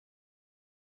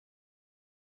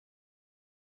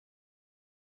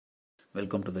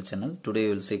Welcome to the channel. Today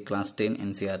we will see class 10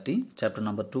 NCERT chapter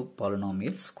number 2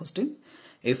 polynomials question.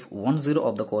 If one zero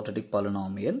of the quadratic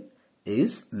polynomial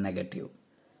is negative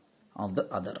of the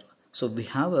other. So we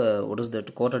have what is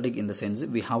that quadratic in the sense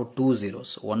we have two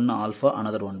zeros, one alpha,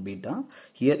 another one beta.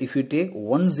 Here if you take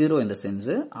one zero in the sense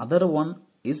other one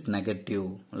is negative.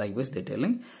 Likewise they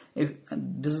telling if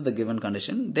this is the given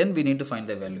condition, then we need to find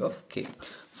the value of k.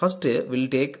 First we'll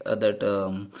take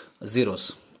that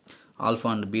zeros. Alpha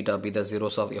and beta be the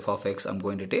zeros of f of x. I'm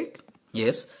going to take.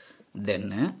 Yes.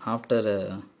 Then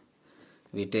after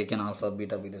we take an alpha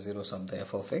beta be the zeros of the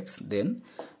f of x, then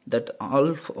that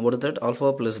alpha, what is that,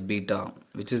 alpha plus beta,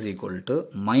 which is equal to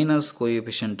minus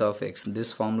coefficient of x.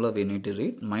 This formula we need to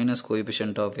read, minus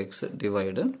coefficient of x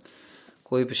divided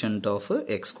coefficient of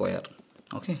x square.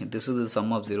 Okay, this is the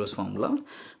sum of zeros formula.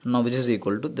 Now which is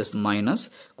equal to this minus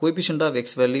coefficient of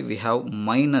x value, we have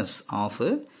minus of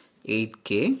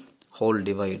 8k whole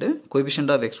divided coefficient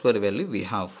of x square value we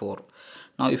have 4.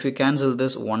 Now if we cancel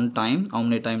this one time, how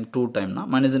many time? 2 time. Now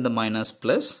minus into minus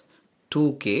plus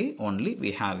 2k only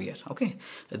we have here. Okay,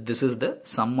 this is the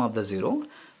sum of the zero.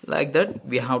 Like that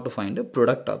we have to find a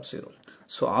product of 0.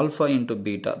 So alpha into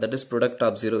beta, that is product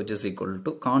of 0, which is equal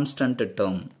to constant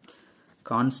term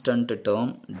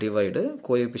divided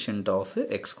coefficient of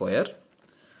x square.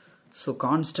 So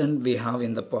constant we have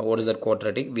in the, what is that,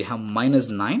 quadratic, we have minus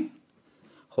 9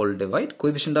 whole divide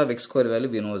coefficient of x square value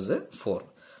we know is 4.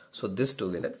 So this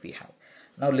together we have.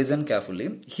 Now listen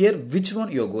carefully. Here which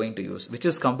one you are going to use, which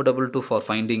is comfortable to for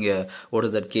finding what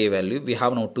is that k value. We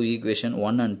have now two equation,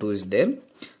 1 and 2 is there.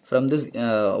 From this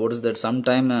what is that,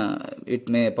 sometime it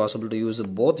may possible to use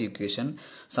both equation.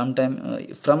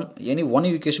 Sometime from any one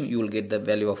equation you will get the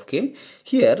value of k.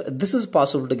 Here this is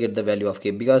possible to get the value of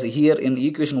k, because here in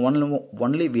equation 1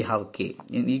 only we have k.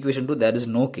 In equation 2 there is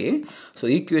no k. So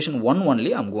equation 1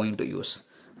 only I am going to use,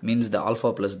 means the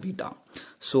alpha plus beta.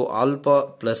 So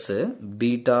alpha plus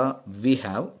beta we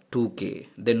have 2k.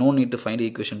 Then no need to find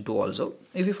equation 2 also.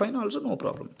 If you find also, no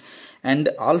problem. And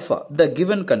alpha, the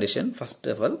given condition, first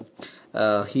of all,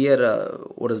 here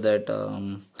what is that,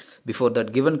 before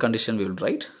that given condition we will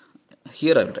write.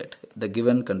 Here I will write the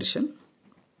given condition.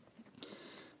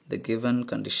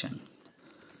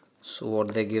 So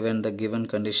what they given, the given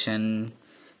condition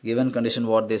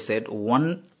what they said,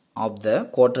 one of the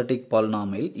quadratic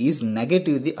polynomial is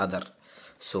negative the other.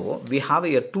 So we have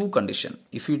here two condition.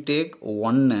 If you take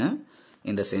one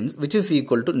in the sense which is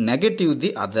equal to negative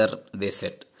the other, they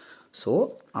said.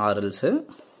 So or else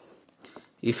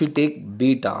if you take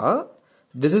beta,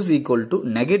 this is equal to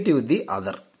negative the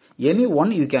other. Any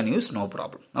one you can use, no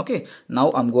problem. Okay,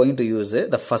 now I'm going to use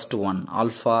the first one,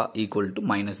 alpha equal to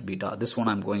minus beta. This one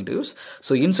I'm going to use.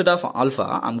 So instead of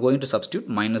alpha I'm going to substitute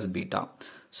minus beta.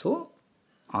 So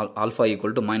alpha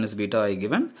equal to minus beta I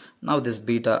given. Now this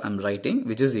beta I'm writing,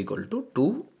 which is equal to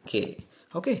 2k.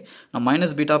 Okay, now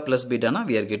minus beta plus beta, now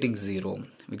we are getting 0,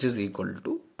 which is equal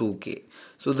to 2k.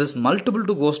 So this multiple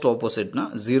to goes to opposite,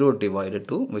 na 0 divided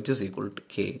 2, which is equal to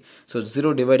k. So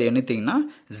 0 divided anything, na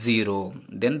 0.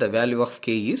 Then the value of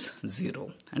k is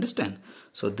 0. Understand?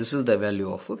 So this is the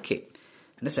value of k.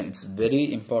 Understand? It's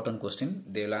very important question.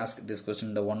 They will ask this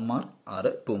question the 1 mark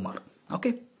or 2 mark.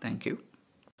 Okay, thank you.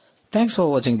 Thanks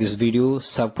for watching this video.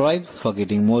 Subscribe for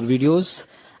getting more videos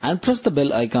and press the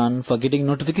bell icon for getting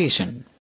notification.